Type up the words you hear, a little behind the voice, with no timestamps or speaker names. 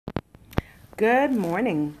Good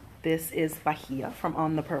morning. This is Bahia from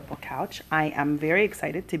On the Purple Couch. I am very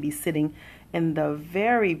excited to be sitting in the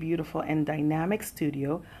very beautiful and dynamic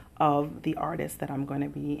studio of the artist that I'm going to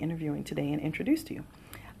be interviewing today and introduce to you.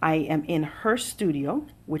 I am in her studio,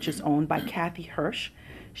 which is owned by Kathy Hirsch.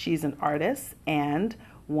 She's an artist and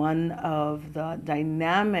one of the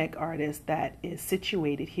dynamic artists that is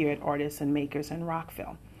situated here at Artists and Makers in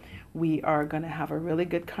Rockville. We are going to have a really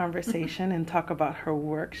good conversation and talk about her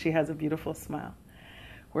work. She has a beautiful smile.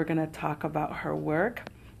 We're going to talk about her work,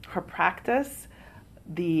 her practice,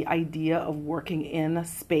 the idea of working in a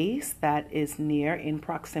space that is near in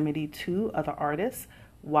proximity to other artists,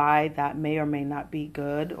 why that may or may not be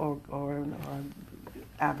good or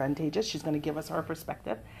advantageous. She's going to give us her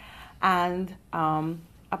perspective, and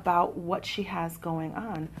about what she has going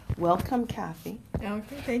on. Welcome, Kathy.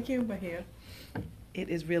 Okay, thank you, Bahia. It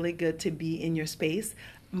is really good to be in your space.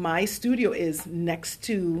 My studio is next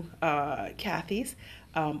to Kathy's.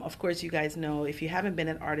 Of course, you guys know, if you haven't been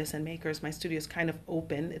at Artists and Makers, my studio is kind of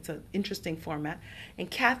open. It's an interesting format. And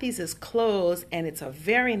Kathy's is closed, and it's a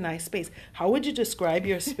very nice space. How would you describe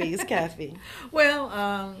your space, Kathy? Well,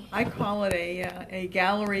 I call it a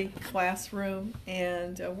gallery, classroom,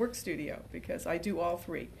 and a work studio because I do all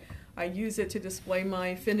three. I use it to display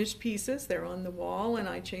my finished pieces. They're on the wall, and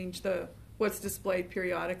I change what's displayed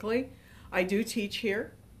periodically. I do teach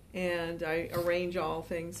here, and I arrange all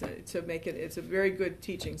things to make it's a very good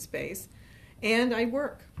teaching space. And I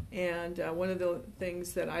work. And one of the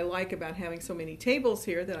things that I like about having so many tables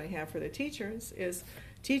here that I have for the teachers is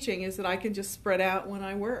that I can just spread out when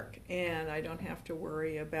I work, and I don't have to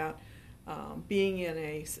worry about being in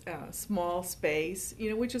a small space,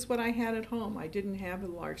 which is what I had at home. I didn't have a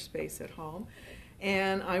large space at home,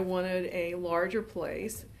 and I wanted a larger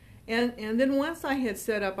place. And then once I had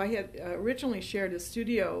set up, I had originally shared a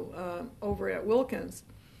studio over at Wilkins.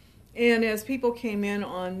 And as people came in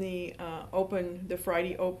on the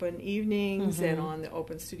Friday open evenings and on the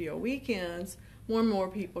open studio weekends, more and more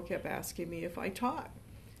people kept asking me if I taught.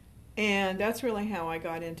 And that's really how I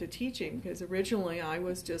got into teaching, because originally I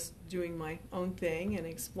was just doing my own thing and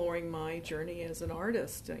exploring my journey as an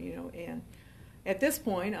artist, and at this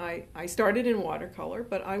point, I started in watercolor,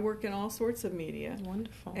 but I work in all sorts of media.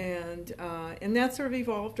 Wonderful. And that sort of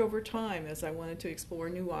evolved over time as I wanted to explore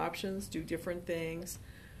new options, do different things.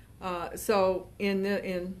 So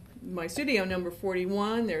in my studio, number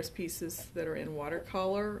 41, there's pieces that are in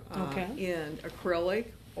watercolor, in acrylic,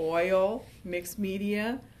 oil, mixed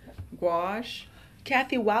media, gouache.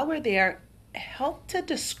 Kathy, while we're there, help to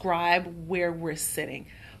describe where we're sitting.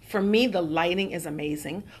 For me, the lighting is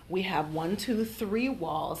amazing. We have 1, 2, 3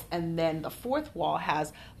 walls, and then the fourth wall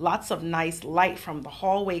has lots of nice light from the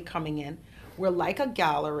hallway coming in. We're like a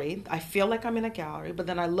gallery. I feel like I'm in a gallery, but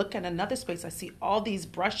then I look at another space, I see all these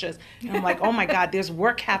brushes, and I'm like, oh my God, there's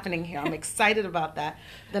work happening here. I'm excited about that.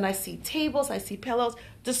 Then I see tables, I see pillows.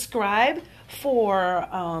 Describe for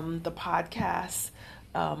the podcast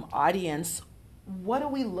audience, what are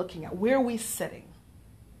we looking at? Where are we sitting?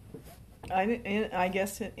 I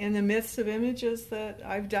guess in the midst of images that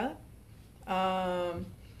I've done,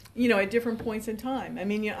 at different points in time. I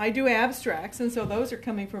mean, I do abstracts, and so those are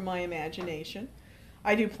coming from my imagination.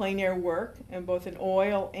 I do plein air work, and both in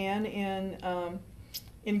oil and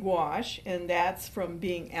in gouache, and that's from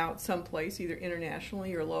being out someplace, either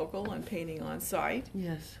internationally or local, and painting on site.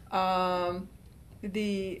 Yes. And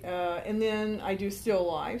then I do still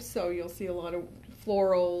life, so you'll see a lot of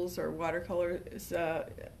florals or watercolors,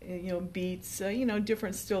 beats,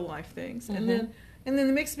 different still life things. And then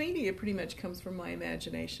the mixed media pretty much comes from my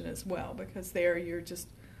imagination as well, because there you're just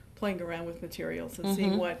playing around with materials and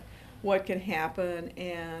seeing what can happen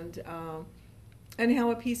and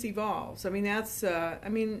how a piece evolves. I mean, that's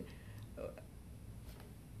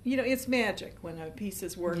it's magic when a piece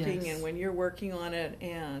is working and when you're working on it,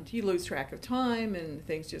 and you lose track of time and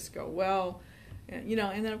things just go well. And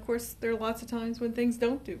then of course there are lots of times when things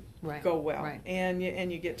don't go well, and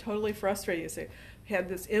you get totally frustrated. You say, I had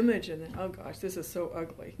this image, and then, oh gosh, this is so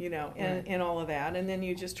ugly, and all of that, and then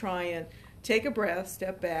you just try and take a breath,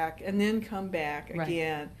 step back, and then come back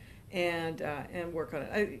again, and work on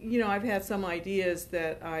it. I've had some ideas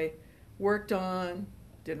that I worked on,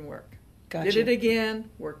 didn't work. Gotcha. Did it again,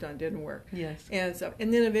 worked on, didn't work. Yes. And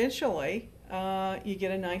then eventually you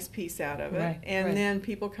get a nice piece out of it, and then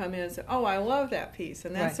people come in and say, oh, I love that piece,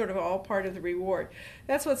 and that's sort of all part of the reward.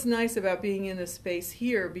 That's what's nice about being in this space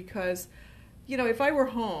here, because if I were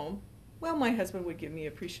home, well, my husband would give me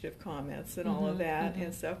appreciative comments and all of that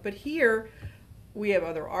and stuff, but here we have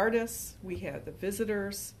other artists, we have the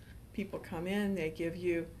visitors, people come in, they give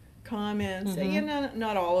you comments.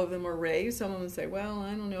 Not all of them are raves. Some of them say, well,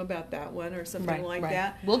 I don't know about that one or something like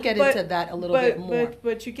that. We'll get into that a little bit more.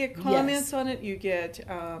 But you get comments on it. You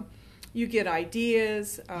get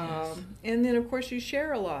ideas. And then, of course, you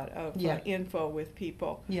share a lot of info with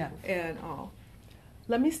people. Yeah. And all.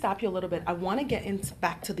 Let me stop you a little bit. I want to get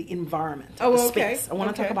back to the environment, okay. space. I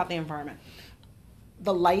want to talk about the environment.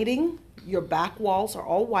 The lighting, your back walls are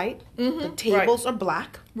all white. The tables are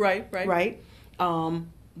black. Right.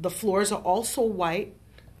 The floors are also white.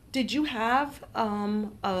 Did you have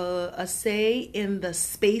a say in the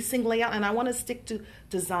spacing layout? And I want to stick to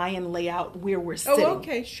design and layout where we're sitting. Oh,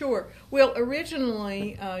 okay, sure. Well,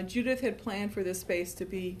 originally, Judith had planned for this space to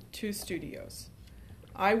be 2 studios.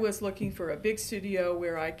 I was looking for a big studio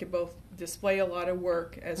where I could both display a lot of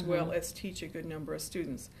work as well as teach a good number of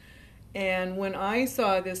students. And when I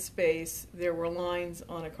saw this space, there were lines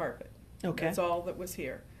on a carpet. Okay. That's all that was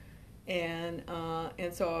here. And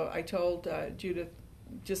so I told Judith,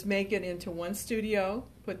 just make it into one studio,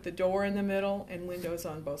 put the door in the middle, and windows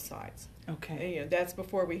on both sides. Okay. And, that's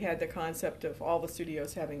before we had the concept of all the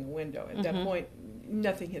studios having a window. At that point,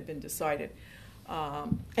 nothing had been decided.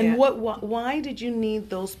 Why did you need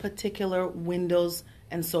those particular windows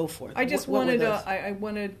and so forth? I just wanted I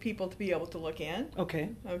wanted people to be able to look in. Okay.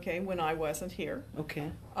 Okay, when I wasn't here.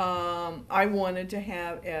 Okay. I wanted to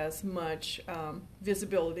have as much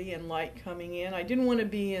visibility and light coming in. I didn't want to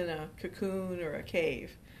be in a cocoon or a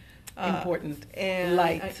cave. Important. And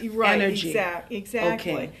light, right, energy.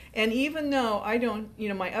 Exactly. Okay. And even though I don't,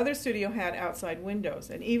 my other studio had outside windows,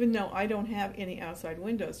 and even though I don't have any outside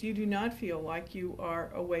windows, you do not feel like you are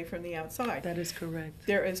away from the outside. That is correct.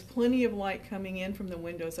 There is plenty of light coming in from the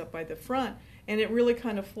windows up by the front, and it really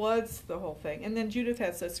kind of floods the whole thing. And then Judith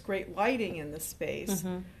has such great lighting in the space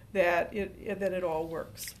that it all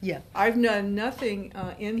works. Yeah. I've done nothing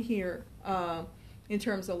in here in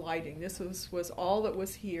terms of lighting. This was all that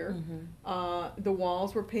was here. The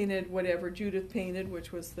walls were painted whatever Judith painted,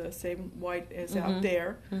 which was the same white as out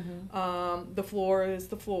there. The floor is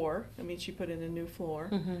the floor. I mean, she put in a new floor.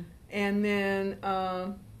 And then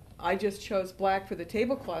I just chose black for the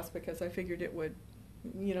tablecloths because I figured it would,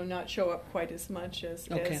 not show up quite as much as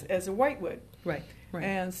a white would. Right.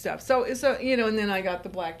 And stuff. So and then I got the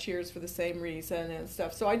black chairs for the same reason and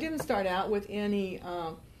stuff. So I didn't start out with any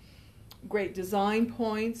great design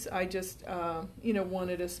points. I just,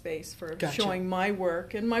 wanted a space for showing my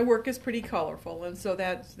work, and my work is pretty colorful, and so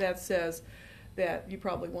that says that you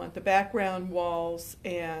probably want the background, walls,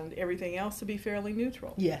 and everything else to be fairly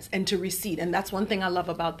neutral. Yes, and to recede. And that's one thing I love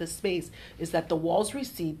about this space is that the walls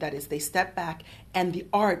recede, that is, they step back, and the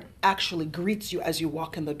art actually greets you as you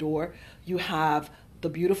walk in the door. You have the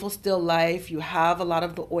beautiful still life, you have a lot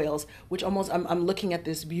of the oils, which almost, I'm looking at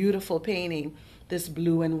this beautiful painting, this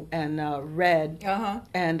blue and red.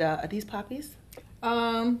 And are these poppies?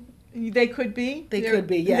 They could be. They could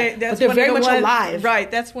be, yeah. But they're very much alive. Right.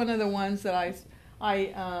 That's one of the ones that I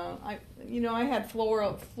had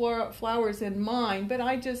flowers in mind, but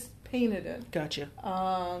I just painted it. Gotcha.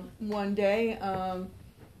 One day,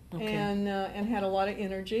 and had a lot of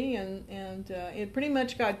energy, and it pretty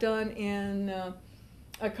much got done in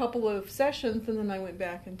a couple of sessions, and then I went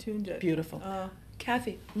back and tuned it. Beautiful.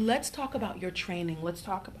 Kathy, let's talk about your training. Let's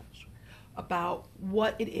talk about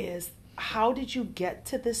what it is. How did you get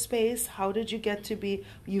to this space? How did you get to be,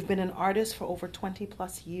 you've been an artist for over 20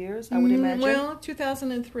 plus years, I would imagine? Well,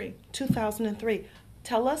 2003. 2003.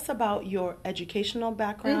 Tell us about your educational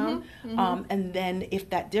background, and then if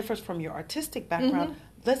that differs from your artistic background,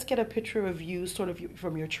 let's get a picture of you sort of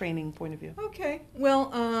from your training point of view. Okay.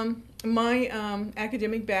 Well, my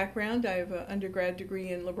academic background, I have an undergrad degree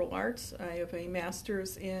in liberal arts. I have a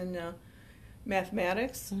master's in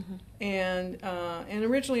mathematics, and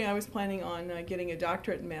originally I was planning on getting a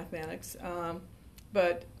doctorate in mathematics,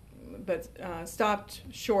 but stopped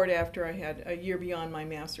short after I had a year beyond my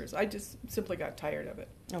master's. I just simply got tired of it.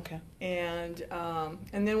 Okay. And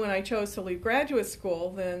then when I chose to leave graduate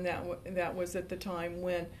school, then that was at the time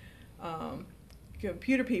when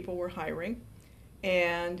computer people were hiring,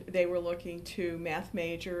 and they were looking to math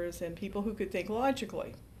majors and people who could think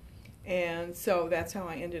logically. And so that's how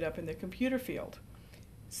I ended up in the computer field.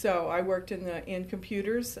 So I worked in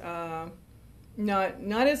computers,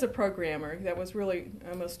 not as a programmer. That was really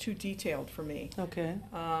almost too detailed for me. Okay.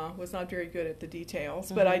 Was not very good at the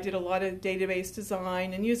details, but I did a lot of database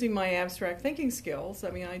design, and using my abstract thinking skills, I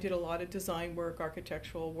mean, I did a lot of design work,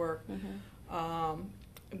 architectural work,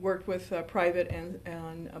 worked with private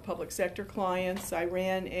and public sector clients. I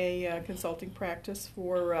ran a consulting practice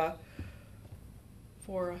for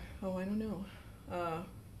I don't know,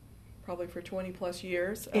 probably for 20 plus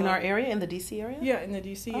years. In our area, in the DC area? Yeah, in the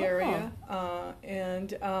DC area.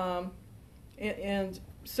 And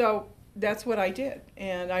so that's what I did.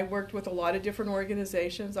 And I worked with a lot of different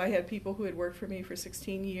organizations. I had people who had worked for me for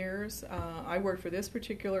 16 years. I worked for this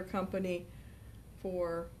particular company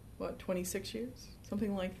for, 26 years?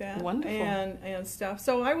 Something like that. Wonderful. And stuff.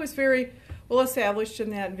 So I was very well established in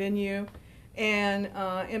that venue.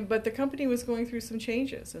 But the company was going through some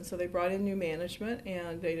changes. And so they brought in new management,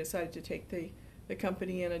 and they decided to take the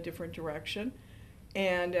company in a different direction.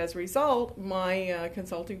 And as a result, my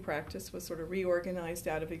consulting practice was sort of reorganized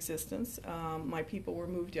out of existence. My people were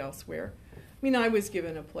moved elsewhere. I mean, I was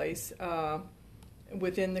given a place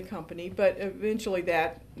within the company, but eventually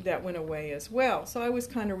that went away as well. So I was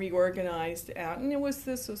kind of reorganized out, and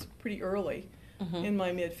this was pretty early in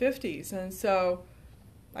my mid-50s. And so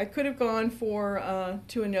I could have gone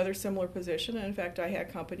to another similar position. And in fact, I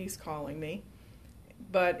had companies calling me.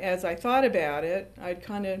 But as I thought about it, I'd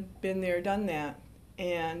kind of been there, done that.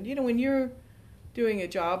 And, when you're doing a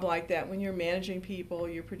job like that, when you're managing people,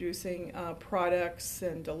 you're producing products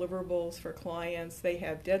and deliverables for clients, they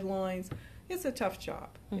have deadlines, it's a tough job.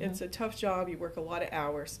 Mm-hmm. It's a tough job. You work a lot of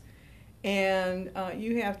hours. And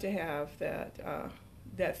you have to have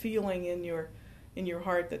that feeling in your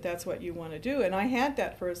heart that that's what you want to do. And I had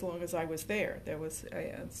that for as long as I was there. There was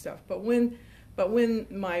stuff. But when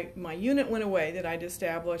my unit went away that I'd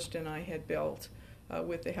established and I had built,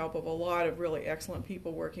 with the help of a lot of really excellent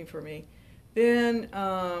people working for me, then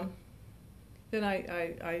I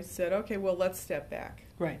said, okay, well, let's step back.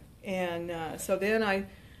 Right. And so then I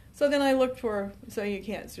looked for. So you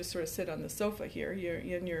can't just sort of sit on the sofa here. You're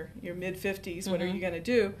in your mid-50s. What are you going to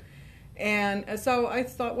do? And so I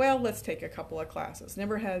thought, well, let's take a couple of classes.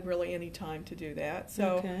 Never had really any time to do that.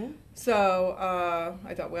 So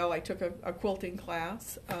I thought, well, I took a quilting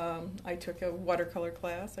class. I took a watercolor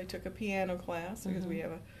class. I took a piano class because we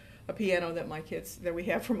have a piano that we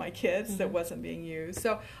have for my kids that wasn't being used.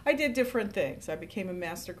 So I did different things. I became a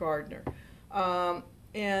master gardener.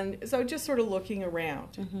 And so just sort of looking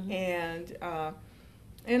around.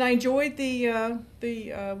 And I enjoyed the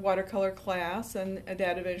watercolor class, and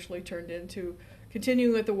that eventually turned into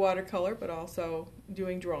continuing with the watercolor, but also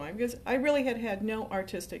doing drawing, because I really had no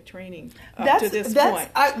artistic training up to this point.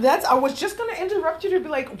 I was just going to interrupt you to be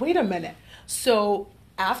like, wait a minute. So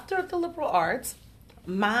after the liberal arts,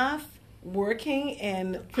 math, working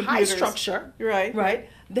in high structure, right?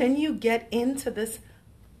 Then you get into this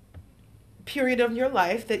period of your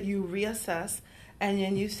life that you reassess, and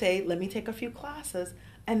then you say, let me take a few classes.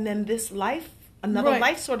 And then this another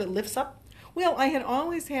life sort of lifts up. Well, I had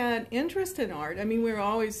always had interest in art. I mean, we were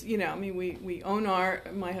always, we own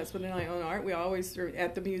art. My husband and I own art. We always are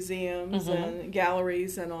at the museums and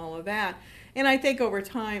galleries and all of that. And I think over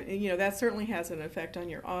time, that certainly has an effect on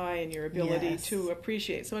your eye and your ability to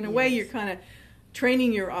appreciate. So in a way, you're kind of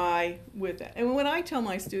training your eye with that. And what I tell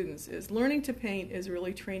my students is learning to paint is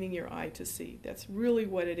really training your eye to see. That's really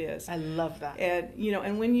what it is. I love that. And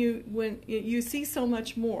and when you see so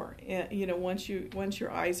much more, once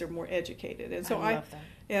your eyes are more educated. And so I love that.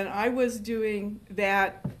 And I was doing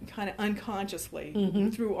that kind of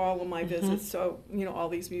unconsciously through all of my visits. So all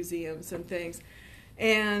these museums and things,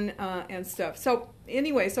 and stuff. So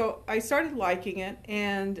anyway, so I started liking it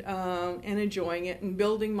and enjoying it and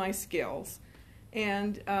building my skills.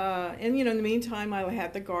 And in the meantime, I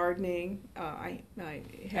had the gardening. I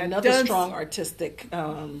had another strong artistic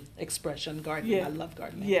expression. Gardening. Yeah. I love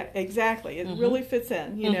gardening. Yeah, exactly. It really fits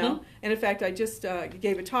in, And in fact, I just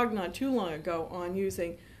gave a talk not too long ago on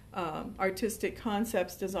using artistic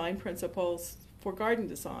concepts, design principles for garden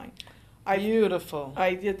design. Beautiful.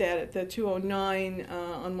 I did that at the 209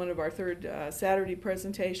 on one of our third Saturday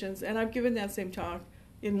presentations, and I've given that same talk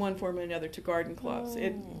in one form or another to garden clubs.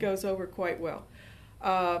 It goes over quite well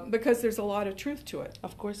because there's a lot of truth to it.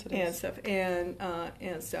 Of course it is.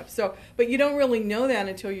 And stuff. So, but you don't really know that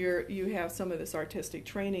until you have some of this artistic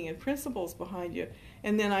training and principles behind you.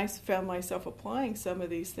 And then I found myself applying some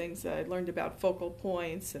of these things that I learned about focal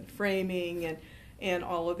points and framing and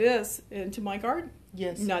all of this into my garden.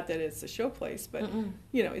 Yes. Not that it's a showplace, but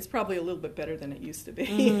it's probably a little bit better than it used to be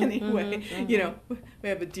anyway. We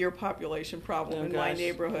have a deer population problem in my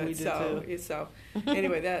neighborhood, we do too. So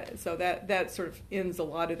anyway, that sort of ends a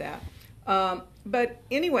lot of that. But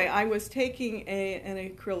anyway, I was taking an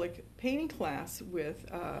acrylic painting class with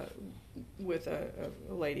a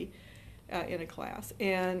lady in a class,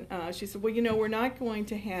 and she said, "Well, we're not going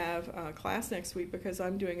to have a class next week because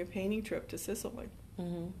I'm doing a painting trip to Sicily."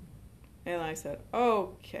 And I said,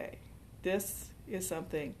 okay, this is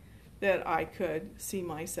something that I could see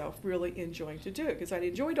myself really enjoying to do, because I'd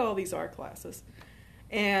enjoyed all these art classes.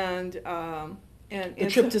 And the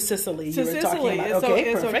trip to Sicily you were Sicily. talking about. And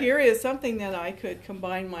Okay, so perfect. here is something that I could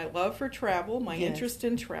combine my love for travel, my Yes. interest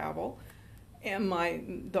in travel, and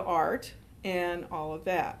the art and all of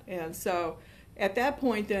that. And so at that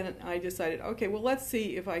point, then I decided, okay, well, let's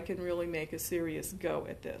see if I can really make a serious go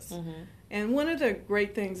at this. Mm-hmm. And one of the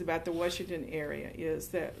great things about the Washington area is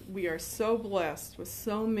that we are so blessed with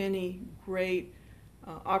so many great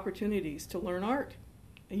opportunities to learn art,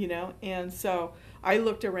 you know. And so I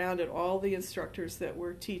looked around at all the instructors that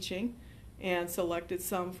were teaching and selected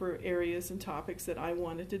some for areas and topics that I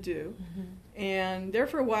wanted to do. Mm-hmm. And there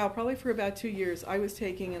for a while, probably for about 2 years, I was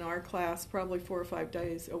taking an art class probably 4 or 5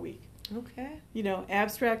 days a week. Okay. You know,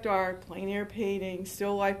 abstract art, plein air painting,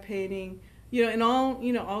 still life painting, you know, and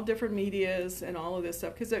all different medias and all of this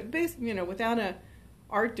stuff. Because basically, you know, without an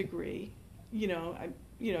art degree, you know,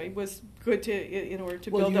 it was good in order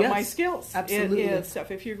to build up my skills. Absolutely. And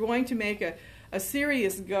stuff. If you're going to make a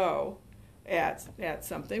serious go at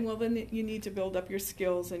something, well, then you need to build up your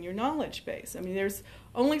skills and your knowledge base. I mean, there's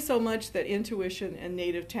only so much that intuition and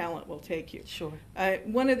native talent will take you. Sure.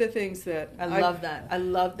 One of the things that I love that. I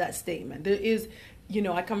love that statement. There is, you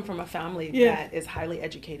know, I come from a family that is highly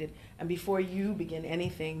educated, and before you begin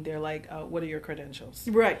anything, they're like, what are your credentials?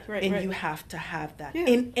 Right. And you have to have that Yeah.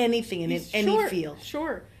 in anything and in any field.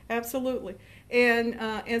 Sure, absolutely.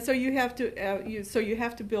 And so you have to you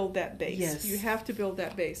have to build that base. Yes. You have to build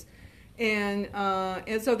that base. And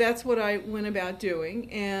so that's what I went about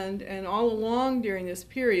doing. And all along during this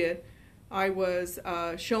period, I was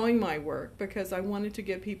showing my work because I wanted to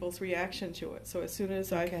get people's reaction to it. So as soon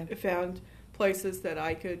as I found places that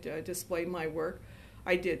I could display my work,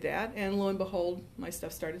 I did that. And lo and behold, my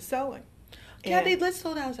stuff started selling. Kathy, let's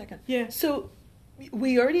slow down a second. Yeah. So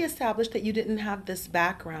we already established that you didn't have this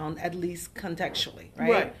background, at least contextually,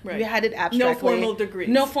 right? Right. You had it abstractly. No formal degree.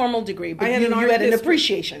 No formal degree, but I had you had an history.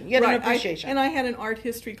 appreciation. You had an appreciation. And I had an art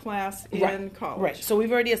history class in college. Right. So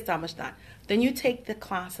we've already established that. Then you take the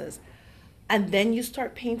classes, and then you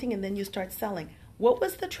start painting, and then you start selling. What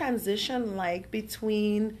was the transition like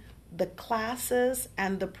between the classes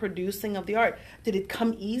and the producing of the art? Did it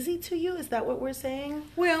come easy to you? Is that what we're saying?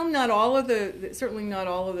 Well, certainly not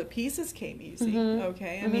all of the pieces came easy. Mm-hmm.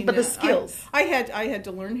 Okay, I mean, but the skills. I had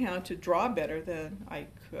to learn how to draw better than I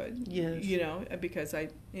could. Yes. You know, because I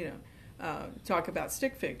talk about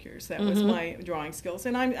stick figures. That was my drawing skills,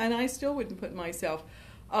 and I still wouldn't put myself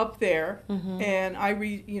up there. And I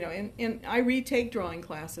retake drawing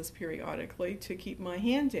classes periodically to keep my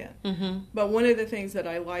hand in. But one of the things that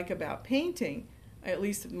I like about painting, at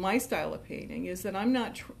least my style of painting, is that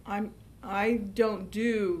I don't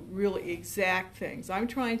do really exact things. I'm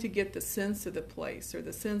trying to get the sense of the place or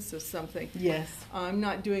the sense of something. Yes. I'm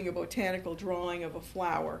not doing a botanical drawing of a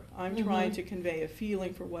flower. I'm trying to convey a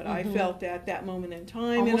feeling for what I felt at that moment in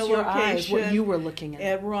time. Almost in a your location. eyes, what you were looking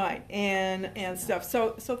at. Right, and stuff.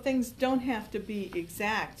 So things don't have to be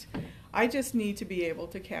exact. I just need to be able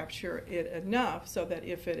to capture it enough so that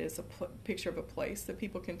if it is a picture of a place, that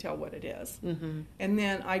people can tell what it is. And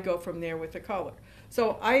then I go from there with the color.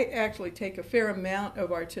 So I actually take a fair amount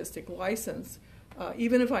of artistic license,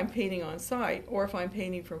 even if I'm painting on site or if I'm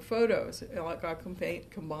painting from photos. Like I'll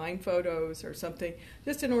combine photos or something,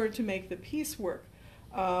 just in order to make the piece work.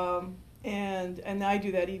 And I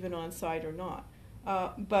do that even on site or not.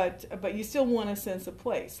 But you still want a sense of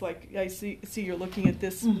place. Like I see you're looking at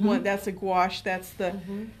this one. That's a gouache. That's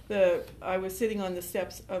the. I was sitting on the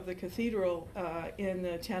steps of the cathedral in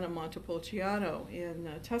the town of Montepulciano in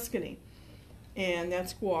Tuscany, and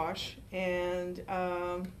that's gouache. And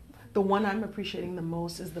the one I'm appreciating the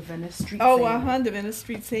most is the Venice Street scene. The Venice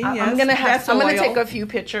Street scene. Yes, I'm gonna take a few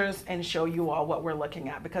pictures and show you all what we're looking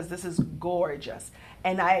at because this is gorgeous.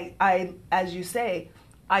 And I as you say,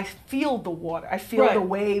 I feel the water. I feel the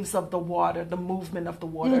waves of the water, the movement of the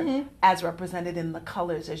water, as represented in the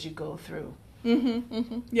colors as you go through.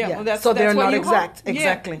 Yeah. Well, that's so they're what not you exact. Hope.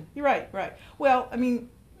 Exactly. Yeah, you're right. Well, I mean,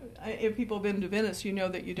 if people have been to Venice, you know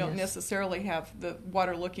that you don't necessarily have the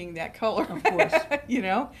water looking that color. Of course. You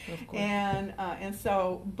know? Of course. And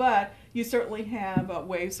so, but you certainly have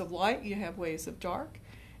waves of light, you have waves of dark.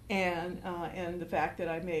 And the fact that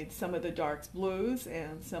I made some of the darks blues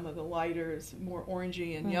and some of the lighters more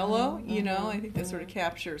orangey and yellow, you know, I think that sort of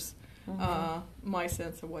captures my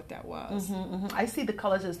sense of what that was. I see the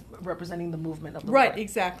colors as representing the movement of the Right, water.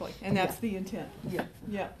 exactly. And that's the intent.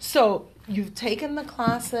 Yeah. So you've taken the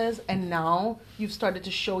classes and now you've started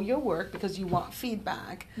to show your work because you want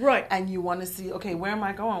feedback. Right. And you want to see, okay, where am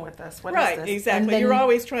I going with this? What Right, is this? exactly. And then, You're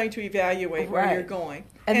always trying to evaluate where you're going.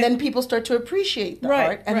 And then people start to appreciate the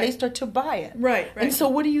art and they start to buy it. Right. And so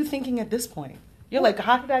what are you thinking at this point? You're like,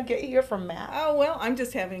 how did I get here from math? Oh, well, I'm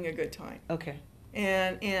just having a good time. Okay.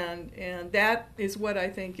 And that is what I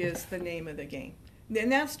think is the name of the game.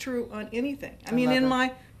 And that's true on anything. I mean, love in it.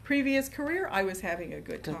 my previous career, I was having a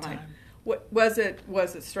good Good time. time. What was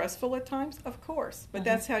it stressful at times? Of course. But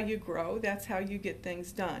that's how you grow. That's how you get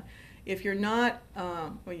things done. If you're not,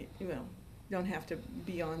 well, you know, don't have to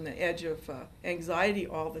be on the edge of anxiety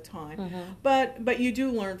all the time, but you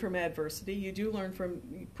do learn from adversity. You do learn from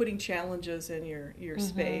putting challenges in your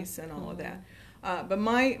space and all of that. But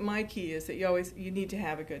my key is that you need to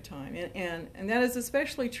have a good time, and that is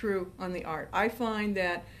especially true on the art. I find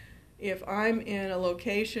that if I'm in a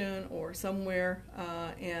location or somewhere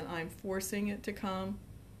and I'm forcing it to come,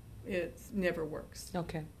 it never works.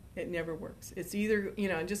 Okay. It never works. It's either, you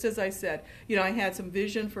know, just as I said, you know, I had some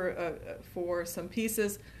vision for some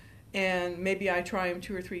pieces, and maybe I try them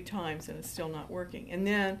 2 or 3 times and it's still not working. And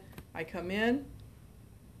then I come in,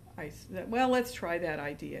 I said, well, let's try that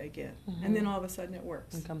idea again. And then all of a sudden it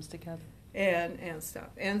works. It comes together. And stuff.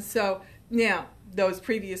 And so now those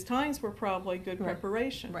previous times were probably good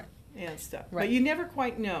preparation. Right. And stuff. Right. But you never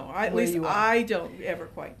quite know. At Where least you are. I don't ever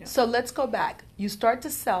quite know. So let's go back. You start to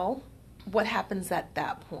sell. What happens at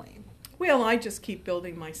that point? Well, I just keep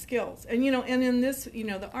building my skills. And, you know, and in this, you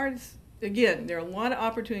know, the artists, again, there are a lot of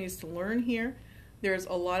opportunities to learn here. There's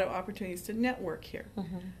a lot of opportunities to network here.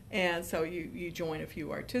 And so you join a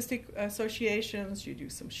few artistic associations, you do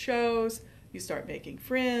some shows, you start making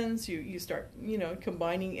friends, you start, you know,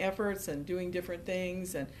 combining efforts and doing different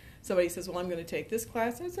things. And somebody says, well, I'm going to take this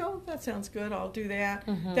class. I say, oh, that sounds good. I'll do that.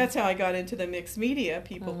 That's how I got into the mixed media.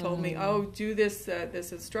 People told me, oh, do this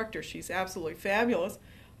this instructor. She's absolutely fabulous.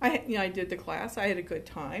 I did the class. I had a good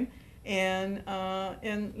time. And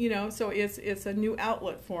you know, so it's a new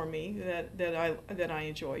outlet for me that I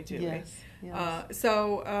enjoy doing. Yes.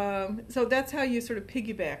 So that's how you sort of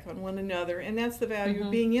piggyback on one another, and that's the value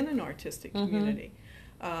of being in an artistic community.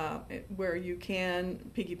 Where you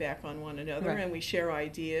can piggyback on one another, and we share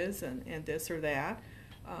ideas and this or that.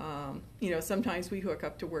 You know, sometimes we hook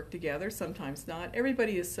up to work together, sometimes not.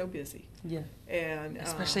 Everybody is so busy. Yeah. And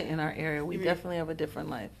especially in our area, we definitely have a different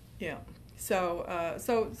life. Yeah.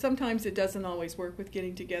 So sometimes it doesn't always work with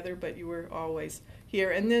getting together, but you were always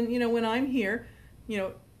here. And then, you know, when I'm here, you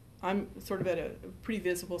know, I'm sort of at a pretty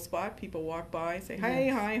visible spot. People walk by, say hi,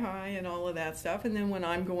 hi, and all of that stuff. And then when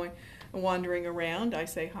I'm wandering around, I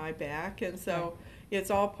say hi back. And so it's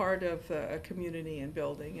all part of a community and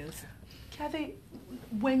building. And Kathy,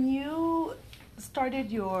 when you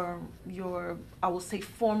started your I will say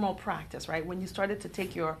formal practice, right? When you started to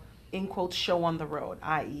take your, in quotes, show on the road,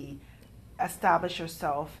 i.e. establish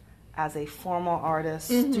yourself as a formal artist,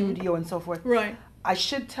 studio, and so forth. Right. I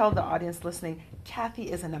should tell the audience listening,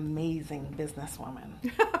 Kathy is an amazing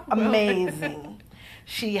businesswoman. Amazing.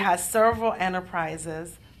 She has several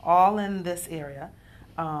enterprises, all in this area,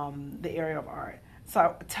 the area of art.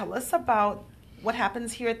 So tell us about what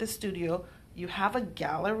happens here at the studio. You have a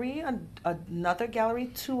gallery, another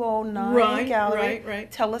gallery, 209 gallery.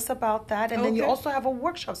 Right. Tell us about that. And then you also have a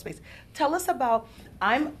workshop space. Tell us about,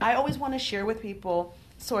 I always want to share with people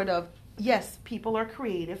sort of, yes, people are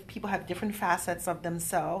creative. People have different facets of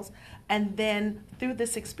themselves. And then through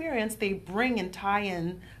this experience, they bring and tie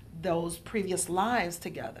in those previous lives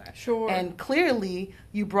together. Sure. And clearly,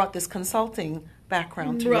 you brought this consulting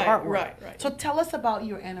background to your artwork. Right. So tell us about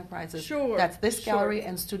your enterprises. Sure. That's this gallery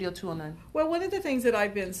and Studio 209. Well, one of the things that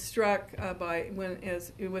I've been struck by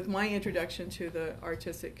with my introduction to the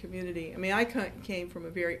artistic community, I mean, I came from a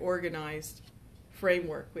very organized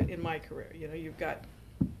framework in my career. You know, you've got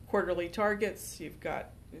quarterly targets, you've got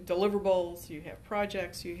deliverables, you have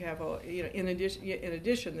projects, you have in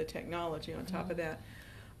addition the technology on top of that.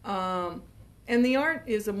 And the art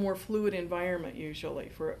is a more fluid environment usually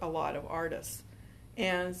for a lot of artists.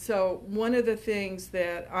 And so one of the things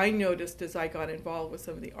that I noticed as I got involved with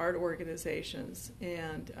some of the art organizations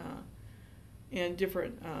and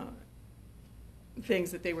different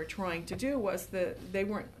things that they were trying to do was that they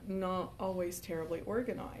weren't not always terribly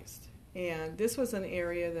organized. And this was an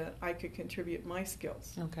area that I could contribute my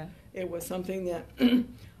skills. Okay. It was something that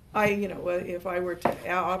if I were to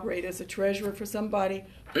operate as a treasurer for somebody,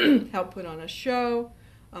 help put on a show.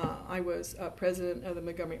 I was president of the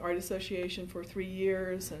Montgomery Art Association for 3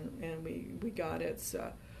 years, and we got its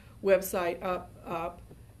website up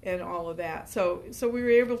and all of that. So we were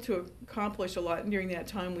able to accomplish a lot. And during that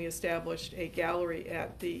time, we established a gallery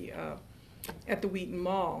at the Wheaton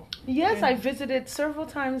Mall. Yes, I visited several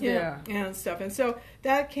times there. And stuff. And so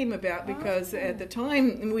that came about because at the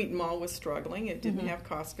time, Wheaton Mall was struggling. It didn't have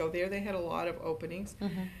Costco there. They had a lot of openings.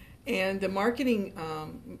 And the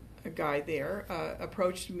marketing guy there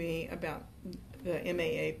approached me about the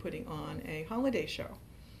MAA putting on a holiday show.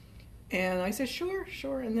 And I said, sure.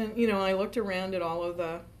 And then, I looked around at all of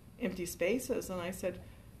the empty spaces, and I said,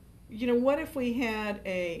 what if we had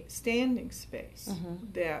a standing space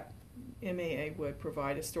that MAA would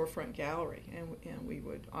provide, a storefront gallery, and we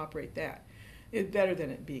would operate that. It's better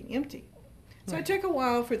than it being empty. So it took a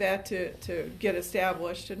while for that to get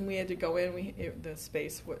established, and we had to go in. The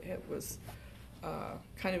space was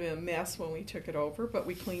kind of a mess when we took it over, but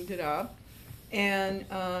we cleaned it up. And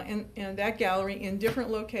that gallery in different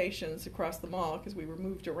locations across the mall, because we were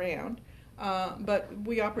moved around, but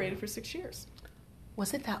we operated for 6 years.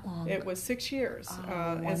 Was it that long? It was 6 years.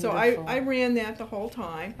 And so I ran that the whole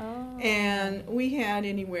time. Oh. And we had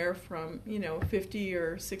anywhere from, 50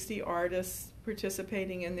 or 60 artists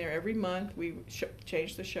participating in there every month. We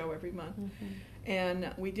changed the show every month.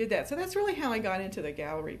 And we did that. So that's really how I got into the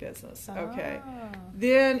gallery business. Okay.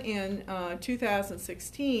 Then in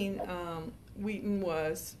 2016, Wheaton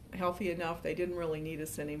was healthy enough. They didn't really need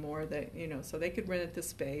us anymore. So they could rent the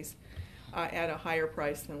space at a higher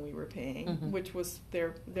price than we were paying, which was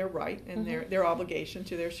their right and their obligation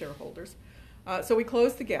to their shareholders. So we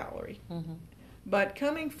closed the gallery. But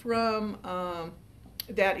coming from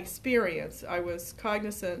that experience, I was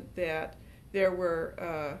cognizant that there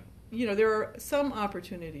were, there are some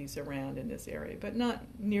opportunities around in this area, but not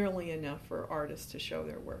nearly enough for artists to show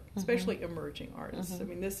their work, especially emerging artists. I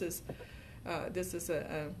mean, this is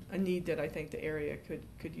a need that I think the area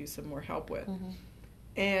could use some more help with.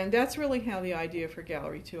 And that's really how the idea for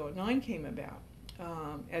Gallery 209 came about.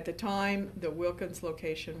 At the time, the Wilkins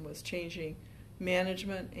location was changing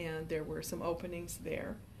management, and there were some openings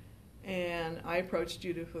there. And I approached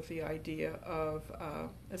Judith with the idea of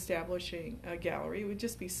establishing a gallery. It would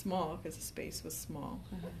just be small because the space was small.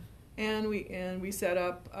 And we set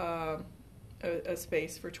up a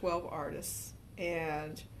space for 12 artists.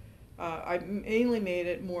 And I mainly made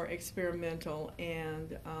it more experimental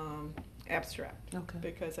and abstract,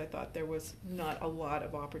 because I thought there was not a lot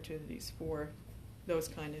of opportunities for those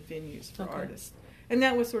kind of venues for artists. And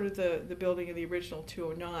that was sort of the building of the original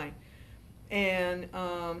 209.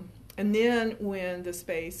 And then when the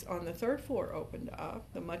space on the third floor opened up,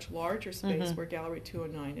 the much larger space where Gallery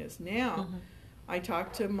 209 is now, I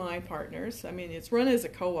talked to my partners. I mean, it's run as a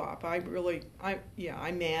co-op. I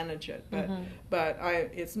manage it, but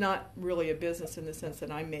it's not really a business in the sense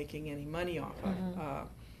that I'm making any money off of.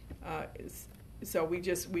 So we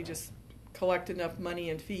just collect enough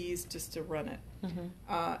money and fees just to run it.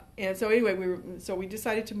 And so anyway, we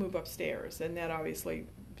decided to move upstairs, and that obviously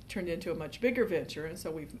turned into a much bigger venture. And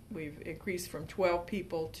so we've increased from 12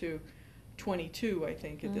 people to 22, I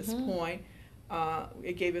think, at this point.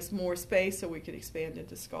 It gave us more space so we could expand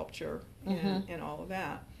into sculpture and all of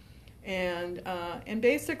that. And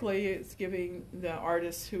basically, it's giving the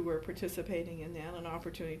artists who were participating in that an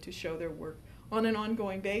opportunity to show their work on an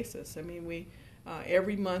ongoing basis. I mean, we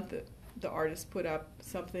every month the artists put up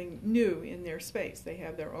something new in their space. They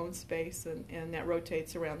have their own space, and that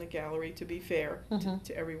rotates around the gallery to be fair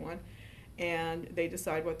to everyone. And they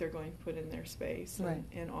decide what they're going to put in their space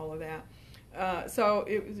and all of that. So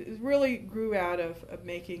it really grew out of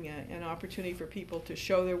making an opportunity for people to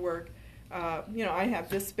show their work. I have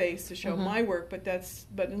this space to show my work,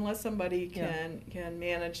 but unless somebody can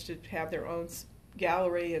manage to have their own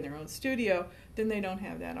gallery and their own studio, then they don't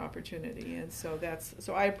have that opportunity. And so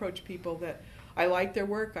I approached people that I liked their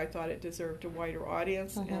work. I thought it deserved a wider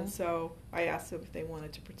audience, and so I asked them if they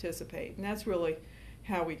wanted to participate. And that's really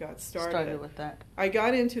how we got started with that. I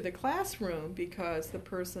got into the classroom because the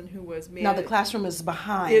person who was now the classroom is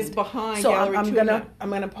behind. So Gallery I'm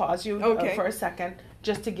gonna pause you for a second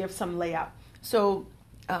just to give some layout. So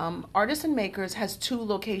Artists and Makers has 2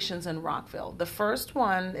 locations in Rockville. The first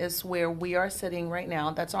one is where we are sitting right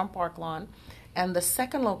now. That's on Park Lawn. And the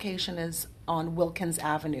second location is on Wilkins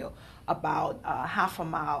Avenue, about half a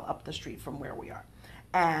mile up the street from where we are.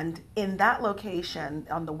 And in that location,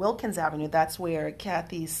 on the Wilkins Avenue, that's where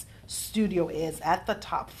Kathy's studio is, at the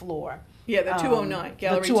top floor. Yeah, the 209,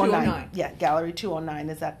 Gallery 209. Yeah, Gallery 209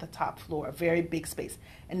 is at the top floor, a very big space.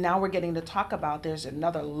 And now we're getting to talk about there's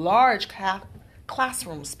another large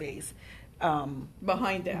classroom space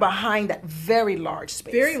behind that very large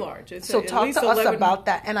space. Very large. So talk to us about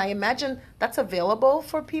that. And I imagine that's available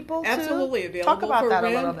for people. Absolutely available. Talk about that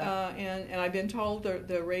rent, a little bit. And I've been told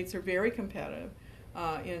the rates are very competitive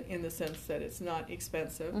in the sense that it's not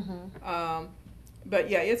expensive. But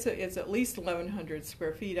yeah, it's at least 1,100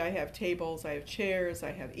 square feet. I have tables, I have chairs,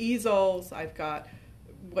 I have easels, I've got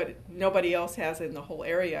what nobody else has in the whole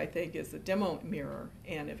area, I think, is the demo mirror.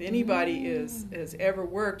 And if anybody has ever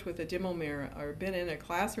worked with a demo mirror or been in a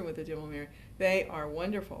classroom with a demo mirror, they are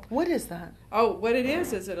wonderful. What is that? Oh, what it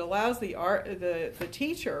is it allows the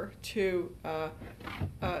teacher to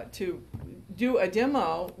do a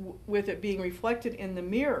demo with it being reflected in the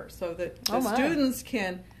mirror, so that the students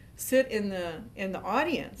can sit in the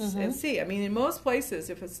audience and see. I mean, in most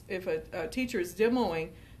places, if a teacher is demoing,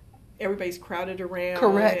 everybody's crowded around.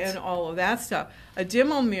 Correct. And all of that stuff. A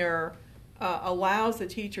demo mirror allows the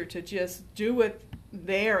teacher to just do it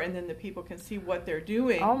there, and then the people can see what they're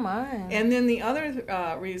doing. Oh my! And then the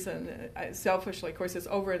other reason, selfishly, of course, it's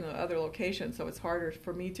over in the other location, so it's harder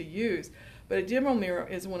for me to use. But a demo mirror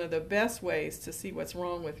is one of the best ways to see what's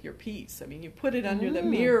wrong with your piece. I mean, you put it under the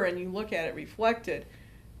mirror and you look at it reflected,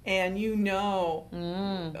 and you know,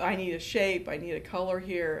 I need a shape, I need a color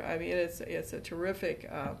here. I mean, it's a terrific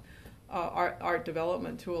art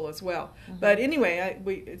development tool as well. But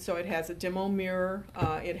anyway, so it has a demo mirror,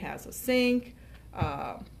 it has a sink,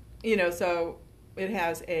 so it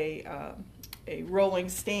has a rolling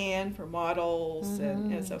stand for models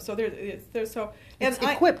and stuff. So there's so and it's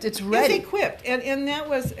equipped. It's ready. It's equipped, and that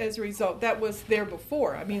was as a result. That was there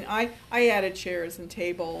before. I mean, I added chairs and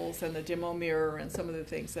tables and the demo mirror and some of the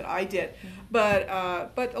things that I did, but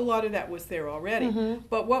a lot of that was there already.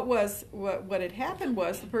 But what had happened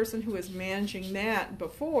was the person who was managing that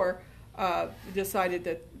before decided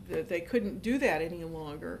that they couldn't do that any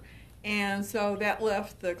longer, and so that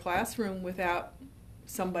left the classroom without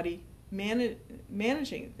somebody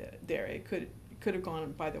managing there. It could have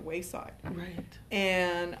gone by the wayside. Right.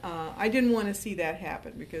 And I didn't want to see that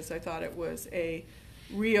happen, because I thought it was a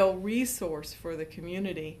real resource for the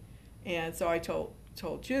community. And so I told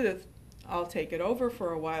Judith, I'll take it over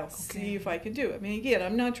for a while, see if I can do it. I mean, again,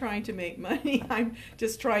 I'm not trying to make money. I'm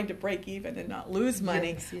just trying to break even and not lose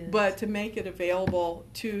money, but to make it available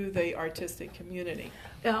to the artistic community.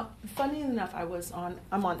 Now, funny enough,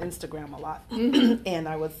 I'm on Instagram a lot, and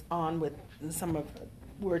I was on with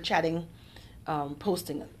we're chatting,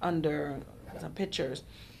 posting under some pictures.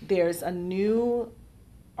 There's a new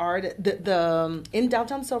art, in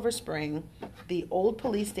downtown Silver Spring, the old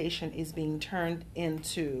police station is being turned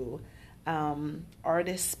into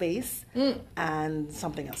artist space and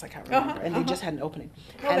something else I can't remember, and they just had an opening.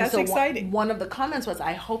 Oh, and that's so exciting. One of the comments was,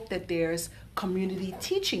 I hope that there's community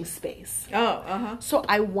teaching space. Oh, So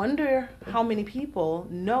I wonder how many people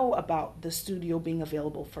know about the studio being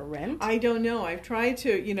available for rent. I don't know. I've tried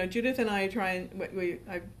to, Judith and I try and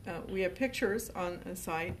we have pictures on the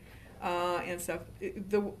site and stuff.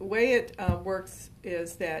 The way it works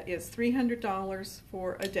is that it's $300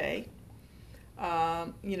 for a day.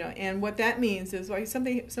 And what that means is, like,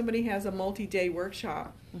 somebody has a multi-day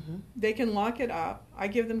workshop, they can lock it up. I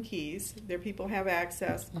give them keys. Their people have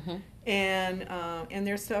access, and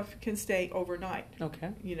their stuff can stay overnight. Okay.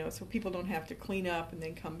 So people don't have to clean up and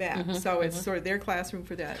then come back. So it's sort of their classroom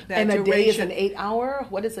for that. And duration. a day is an 8-hour?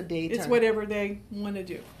 What is a day term? It's whatever they want to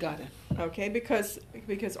do. Got it. Okay, because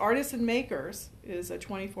Artists and Makers is a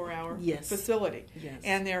 24-hour facility,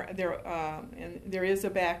 and there is a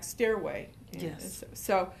back stairway. Yes.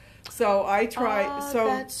 So I try.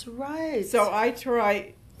 That's right. So I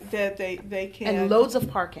try that they can, and loads of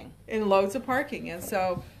parking. And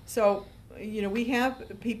so we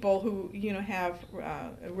have people who have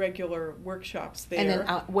regular workshops there. And then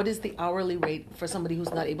what is the hourly rate for somebody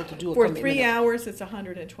who's not able to do a for commitment? 3 hours? It's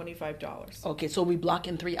 $125. Okay, so we block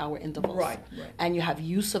in 3-hour intervals. Right. And you have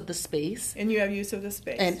use of the space. And you have use of the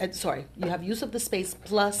space. And you have use of the space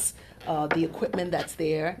plus the equipment that's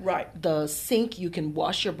there. Right. The sink, you can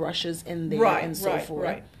wash your brushes in there and so forth.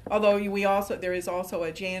 Right. Although there is also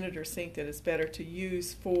a janitor sink that is better to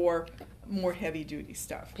use for more heavy duty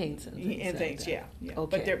stuff. Paints and things. Yeah.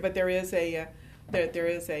 Okay. But there is a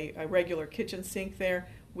regular kitchen sink there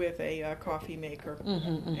with a coffee maker,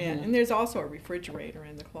 and there's also a refrigerator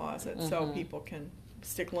in the closet, so people can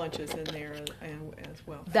stick lunches in there as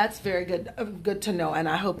well. That's very good. Good to know, and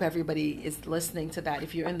I hope everybody is listening to that.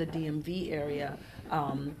 If you're in the DMV area,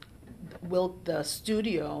 the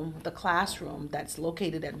studio, the classroom that's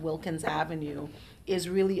located at Wilkins Avenue, is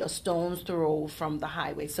really a stone's throw from the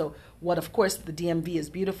highway. So of course, the DMV is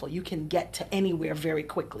beautiful. You can get to anywhere very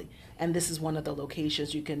quickly. And this is one of the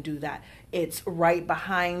locations you can do that. It's right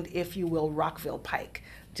behind, if you will, Rockville Pike,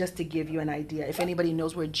 just to give you an idea. If anybody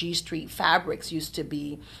knows where G Street Fabrics used to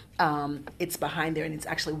be, it's behind there, and it's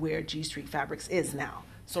actually where G Street Fabrics is now.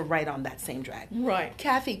 So right on that same drag. Right.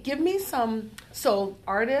 Kathy, give me so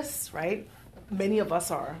artists, right? Many of us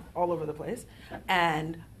are all over the place.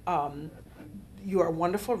 And you are a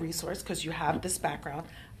wonderful resource because you have this background.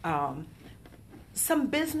 some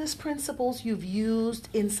business principles you've used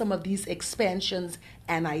in some of these expansions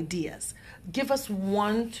and ideas. Give us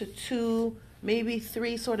 1 to 2, maybe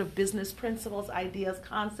 3 sort of business principles, ideas,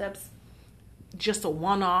 concepts, just a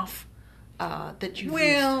one-off that you've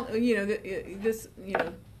Well, used. you know, this, you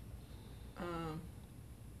know,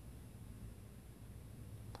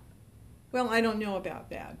 well, I don't know about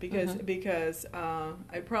that because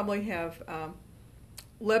I probably have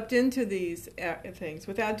leapt into these things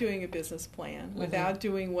without doing a business plan, without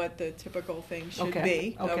doing what the typical thing should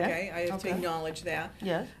be. Okay, I have to acknowledge that.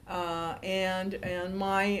 Yes. And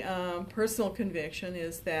my personal conviction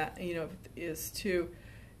is that, you know, is to,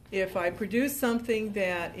 if I produce something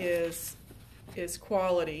that is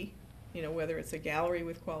quality, you know, whether it's a gallery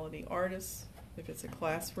with quality artists, if it's a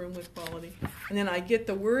classroom with quality, and then I get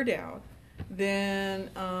the word out, then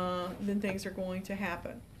things are going to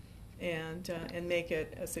happen, and make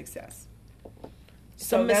it a success.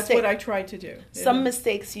 So that's what I try to do. Some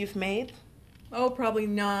mistakes you've made? Oh, probably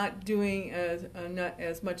not doing not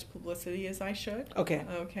as much publicity as I should. Okay.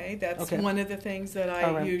 Okay, that's one of the things that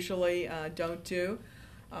I usually don't do.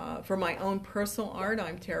 For my own personal art,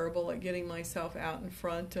 I'm terrible at getting myself out in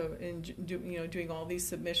front of doing all these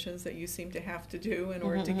submissions that you seem to have to do in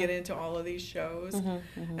order to get into all of these shows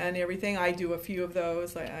and everything. I do a few of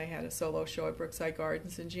those. I had a solo show at Brookside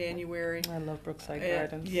Gardens in January. I love Brookside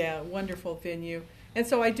Gardens. Yeah, wonderful venue. And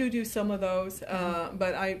so I do some of those,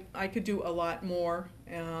 but I could do a lot more.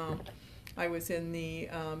 I was in the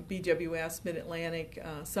BWS Mid-Atlantic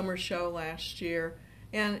Summer Show last year.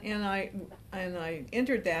 And I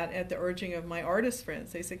entered that at the urging of my artist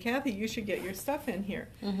friends. They said, "Kathy, you should get your stuff in here."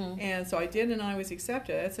 And so I did, and I was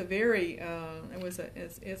accepted. It's a very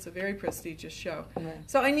it's a very prestigious show.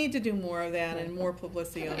 So I need to do more of that and more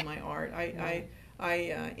publicity on my art.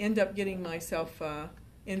 I end up getting myself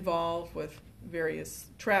involved with various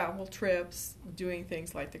travel trips, doing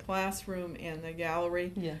things like the classroom and the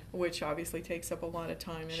gallery, which obviously takes up a lot of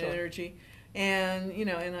time and energy. And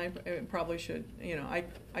and I probably should,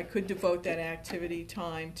 I could devote that activity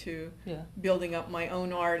time to building up my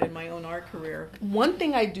own art and my own art career. One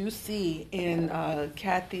thing I do see in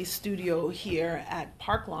Kathy's studio here at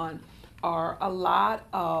Park Lawn are a lot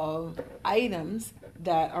of items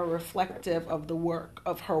that are reflective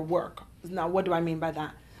of her work. Now, what do I mean by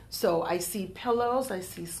that? So I see pillows, I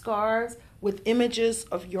see scarves with images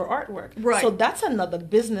of your artwork. Right. So that's another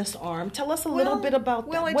business arm. Tell us a little bit about that.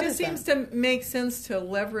 Well, it just seems to make sense to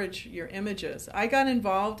leverage your images. I got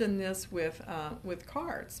involved in this with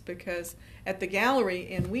cards because at the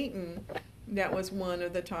gallery in Wheaton, that was one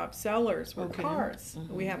of the top sellers were cards.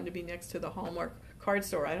 We happened to be next to the Hallmark card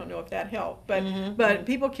store. I don't know if that helped, but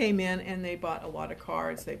people came in and they bought a lot of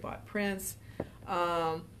cards. They bought prints.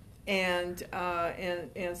 And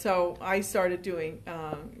so I started doing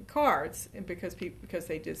cards because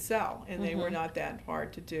they did sell and they were not that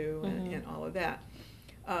hard to do and all of that.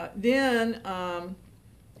 Then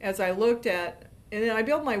as I looked at, and then I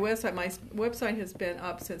built my website has been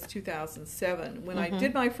up since 2007. When I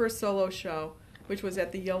did my first solo show, which was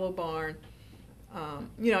at the Yellow Barn, I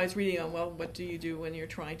was reading on, well, what do you do when you're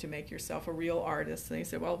trying to make yourself a real artist? And they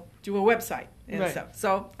said, well, do a website and stuff.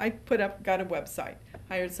 So I got a website,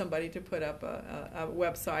 hired somebody to put up a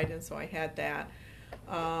website, and so I had that.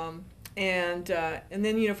 And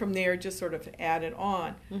then, from there, just sort of added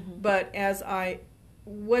on. But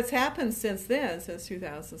what's happened since then, since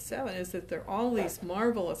 2007, is that there are all these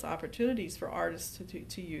marvelous opportunities for artists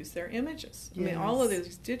to use their images. I mean, all of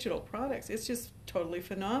these digital products, it's just totally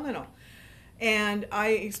phenomenal. And I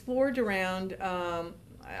explored around.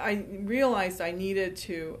 I realized I needed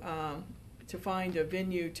to find a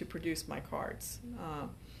venue to produce my cards,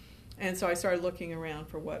 and so I started looking around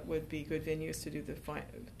for what would be good venues to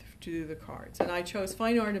do the cards. And I chose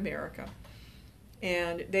Fine Art America,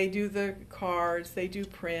 and they do the cards, they do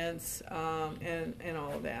prints, and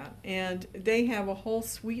all of that. And they have a whole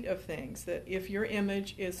suite of things that if your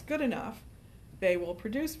image is good enough, they will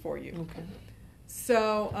produce for you. Okay.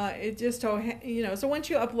 So it just so once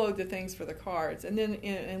you upload the things for the cards, and then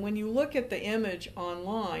and when you look at the image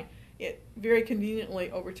online, it very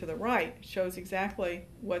conveniently over to the right shows exactly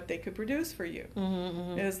what they could produce for you.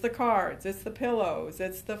 It's the cards, it's the pillows,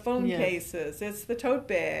 it's the phone cases, it's the tote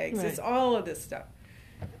bags, it's all of this stuff.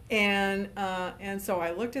 And so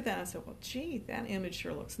I looked at that and I said, well, gee, that image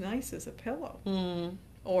sure looks nice as a pillow.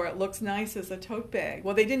 Or it looks nice as a tote bag.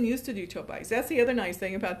 Well, they didn't used to do tote bags. That's the other nice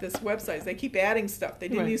thing about this website is they keep adding stuff. They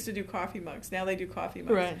didn't used to do coffee mugs. Now they do coffee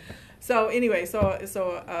mugs. Right. So anyway, so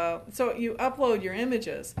you upload your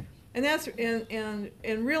images, and that's and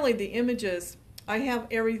really the images. I have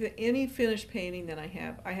everything. Any finished painting that I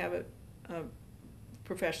have it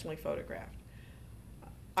professionally photographed.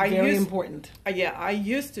 Very important. Yeah, I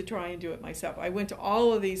used to try and do it myself. I went to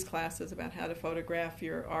all of these classes about how to photograph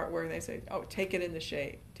your artwork. They say, oh, take it in the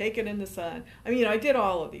shade, take it in the sun. I mean, I did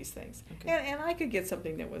all of these things. Okay. And I could get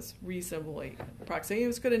something that was reasonably approximate. It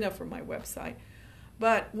was good enough for my website.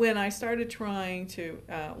 But when I started trying to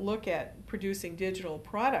look at producing digital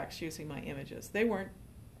products using my images, they weren't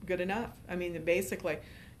good enough. I mean, basically,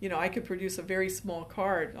 I could produce a very small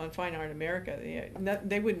card on Fine Art America.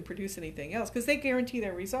 They wouldn't produce anything else because they guarantee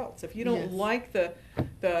their results. If you don't like the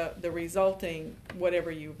resulting whatever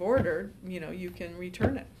you've ordered, you can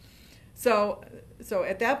return it. So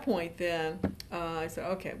at that point, then I said,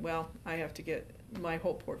 okay, well, I have to get my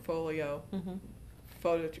whole portfolio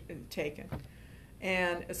photo taken.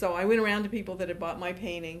 And so I went around to people that had bought my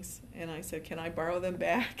paintings, and I said, can I borrow them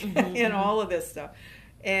back? And all of this stuff.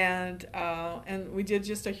 And we did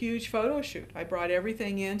just a huge photo shoot. I brought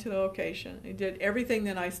everything into the location. I did everything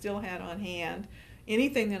that I still had on hand,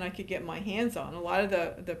 anything that I could get my hands on. A lot of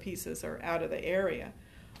the pieces are out of the area.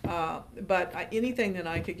 But anything that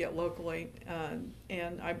I could get locally,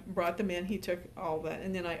 and I brought them in. He took all that,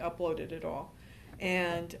 and then I uploaded it all.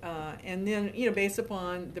 And then, based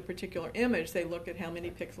upon the particular image, they look at how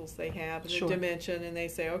many pixels they have and the dimension, and they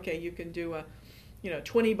say, okay, you can do a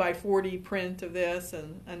 20 by 40 print of this,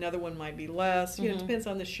 and another one might be less. It depends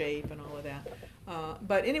on the shape and all of that.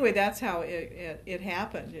 But anyway, that's how it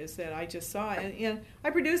happened, is that I just saw it. And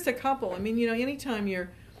I produced a couple. I mean, anytime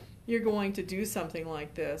you're going to do something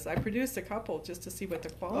like this, I produced a couple just to see what the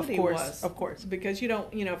quality was. Of course. Because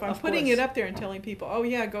if I'm putting it up there and telling people, oh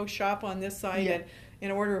yeah, go shop on this site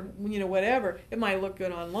and order, whatever, it might look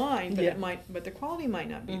good online, but but the quality might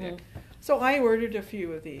not be there. So I ordered a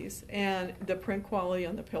few of these, and the print quality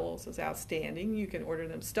on the pillows is outstanding. You can order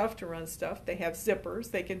them stuffed to run stuff. They have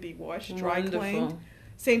zippers. They can be washed, dry cleaned.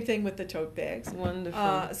 Same thing with the tote bags.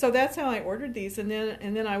 Wonderful. So that's how I ordered these, and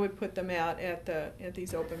then I would put them out at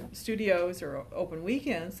these open studios or open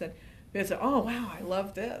weekends, and they'd say, "Oh wow, I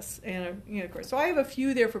love this," and of course. So I have a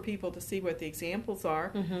few there for people to see what the examples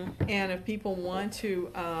are, and if people want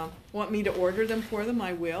me to order them for them,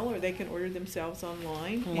 I will, or they can order themselves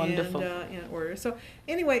online. Wonderful. And order. So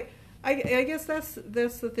anyway, I guess that's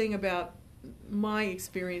the thing about my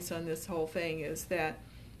experience on this whole thing, is that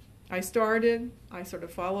I sort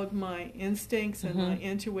of followed my instincts and my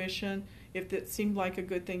intuition. If it seemed like a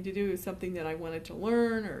good thing to do, something that I wanted to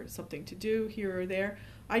learn or something to do here or there,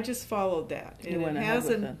 I just folled that. And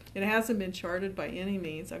it hasn't been charted by any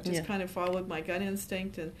means. I've just kind of followed my gut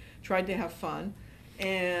instinct and tried to have fun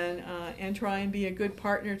and try and be a good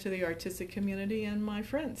partner to the artistic community and my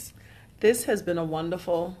friends. This has been a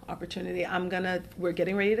wonderful opportunity. We're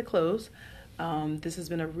getting ready to close. This has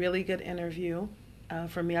been a really good interview.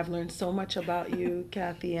 For me, I've learned so much about you,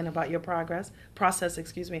 Kathy, and about your process.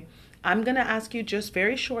 I'm going to ask you just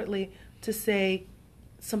very shortly to say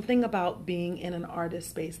something about being in an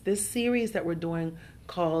artist space. This series that we're doing,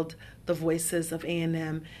 called The Voices of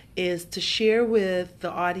A&M, is to share with the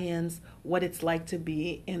audience what it's like to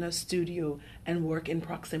be in a studio and work in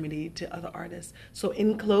proximity to other artists. So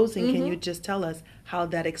in closing, can you just tell us how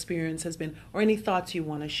that experience has been, or any thoughts you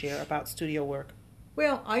want to share about studio work?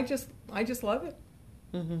 Well, I just love it.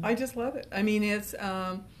 I just love it. I mean, it's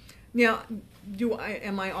now.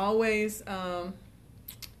 Am I always?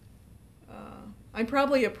 I'm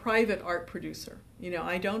probably a private art producer.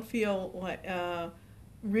 I don't feel like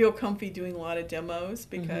real comfy doing a lot of demos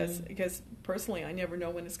because personally, I never know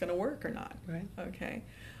when it's going to work or not. Right. Okay.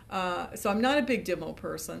 So I'm not a big demo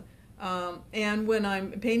person. And when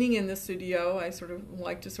I'm painting in the studio, I sort of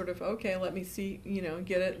like to okay, let me see,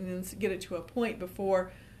 get it, and then get it to a point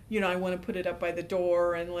before. I want to put it up by the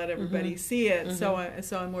door and let everybody see it. So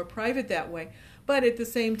I'm more private that way. But at the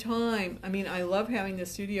same time, I mean, I love having the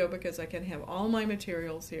studio because I can have all my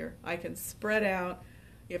materials here. I can spread out.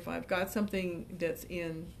 If I've got something that's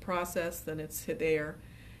in process, then it's there.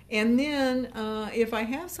 And then if I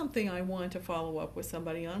have something I want to follow up with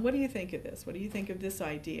somebody on, what do you think of this? What do you think of this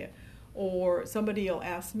idea? Or somebody will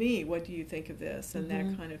ask me, what do you think of this? And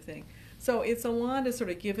that kind of thing. So it's a lot of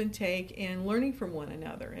sort of give and take and learning from one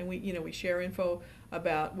another. And we share info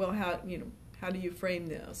about, well, how do you frame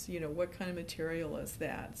this? What kind of material is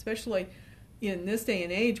that? Especially in this day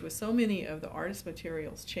and age with so many of the artist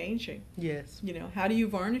materials changing. Yes. How do you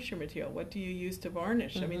varnish your material? What do you use to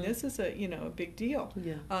varnish? I mean, this is a big deal.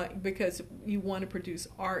 Yeah. Because you want to produce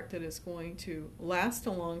art that is going to last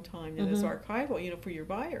a long time, that is archival, for your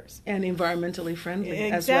buyers. And environmentally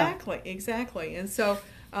friendly as well. Exactly. And so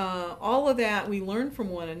all of that we learn from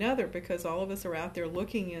one another because all of us are out there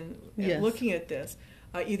looking looking at this,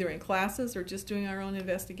 either in classes or just doing our own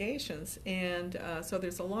investigations. And so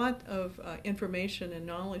there's a lot of information and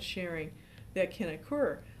knowledge sharing that can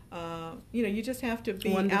occur. You just have to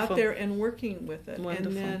be out there and working with it.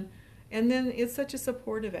 Wonderful. And then it's such a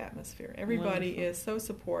supportive atmosphere. Everybody is so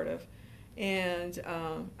supportive. And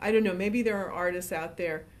I don't know, maybe there are artists out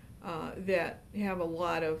there that have a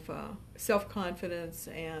lot of self-confidence,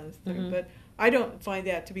 but I don't find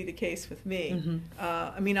that to be the case with me.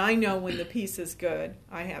 I mean, I know when the piece is good.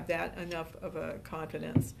 I have that enough of a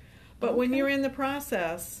confidence. But when you're in the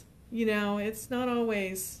process, it's not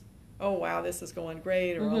always, oh, wow, this is going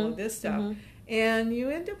great, or all of this stuff. And you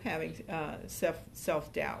end up having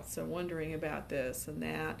self-doubts and wondering about this and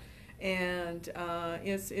that. And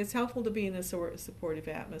it's helpful to be in a supportive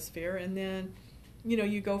atmosphere. And then,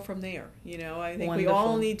 you go from there. I think we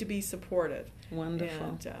all need to be supportive.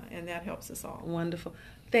 Wonderful. And that helps us all. Wonderful.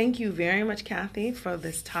 Thank you very much, Kathy, for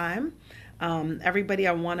this time. Everybody,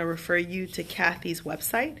 I want to refer you to Kathy's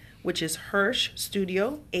website, which is Hirsch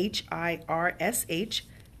Studio,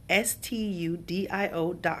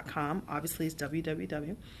 HIRSHStudio.com. Obviously, it's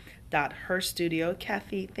www.hirschstudio.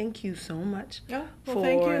 Kathy, thank you so much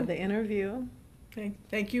for the interview.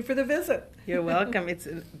 Thank you for the visit. You're welcome. It's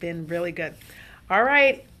been really good. All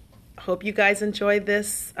right. Hope you guys enjoyed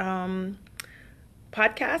this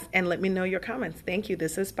podcast, and let me know your comments. Thank you.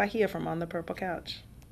 This is Bahia from On the Purple Couch.